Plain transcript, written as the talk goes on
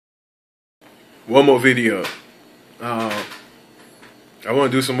one more video. I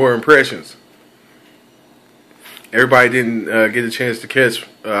want to do some more impressions. Everybody didn't get a chance to catch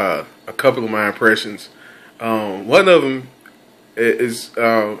a couple of my impressions. One of them is,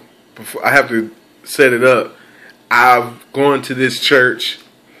 before I have to set it up, I've gone to this church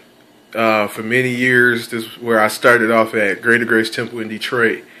for many years. This is where I started off at Greater Grace Temple in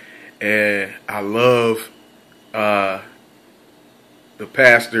Detroit. And I love the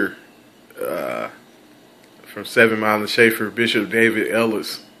pastor from 7 Mile and Schaefer, Bishop David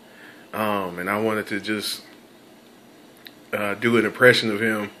Ellis. And I wanted to just do an impression of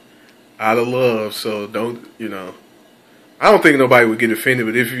him out of love. So don't, I don't think nobody would get offended,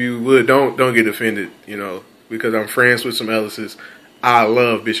 but if you would, don't get offended, because I'm friends with some Ellises. I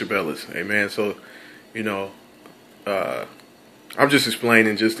love Bishop Ellis. Amen. So, I'm just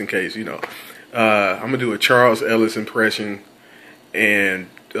explaining just in case, I'm going to do a Charles Ellis impression and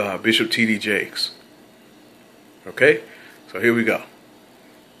Bishop T.D. Jakes. Okay? So here we go.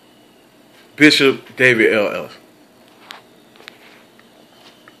 Bishop David L. Ellis.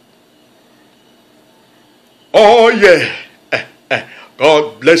 Oh, yeah.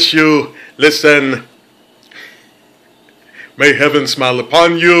 God bless you. Listen. May heaven smile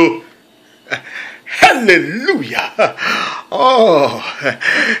upon you. Hallelujah. Oh,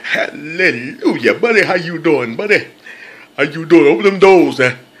 hallelujah. Buddy, how you doing, buddy? How you doing? Open them doors.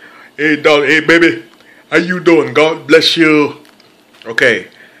 Hey, dog. Hey, baby. How you doing? God bless you. Okay.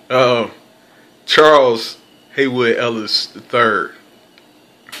 Charles Haywood Ellis III.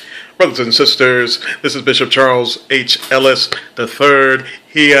 Brothers and sisters, this is Bishop Charles H. Ellis III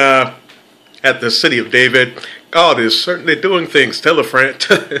here at the City of David. God is certainly doing things. Tell a friend.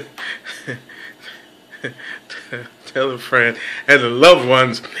 Tell a friend and the loved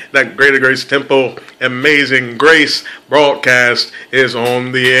ones that Greater Grace Temple Amazing Grace broadcast is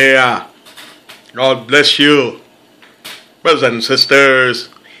on the air. God bless you. Brothers and sisters.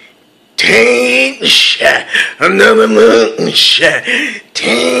 Tinge, another lunch.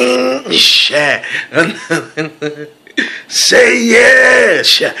 Tinge, another. Say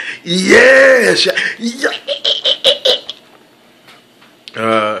yes, yes.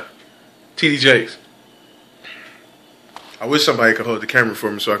 T.D. Jakes. I wish somebody could hold the camera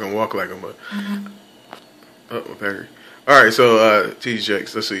for me so I can walk like him. But oh, my battery. All right, so T.D.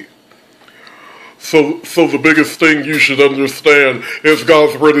 Jakes. Let's see. So the biggest thing you should understand is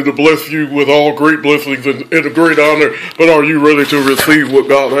God's ready to bless you with all great blessings and a great honor. But are you ready to receive what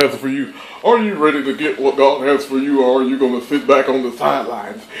God has for you? Are you ready to get what God has for you, or are you going to sit back on the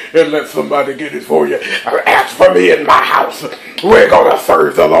sidelines and let somebody get it for you? Ask for me in my house. We're going to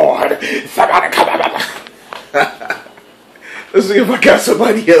serve the Lord. Somebody come up. Let's see if I got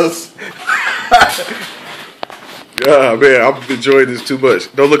somebody else. Man, I'm enjoying this too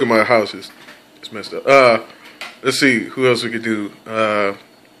much. Don't look at my house. It's messed up. Let's see who else we could do. I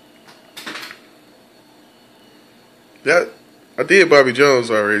did Bobby Jones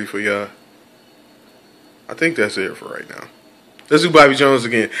already for y'all. I think that's it for right now. Let's do Bobby Jones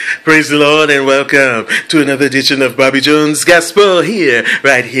again. Praise the Lord and welcome to another edition of Bobby Jones Gospel here,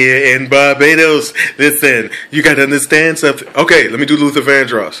 right here in Barbados. Listen, you got to understand something. Okay, let me do Luther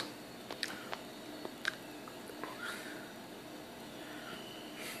Vandross.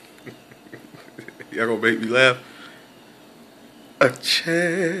 Y'all gonna make me laugh? A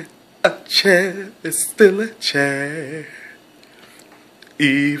chair is still a chair.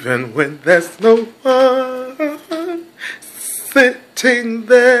 Even when there's no one sitting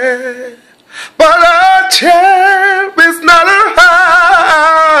there. But a chair is not a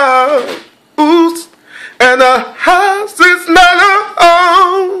house, and a house is not a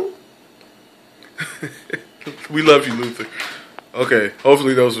home. We love you, Luther. Okay,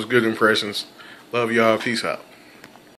 hopefully those was good impressions. Love y'all. Peace out.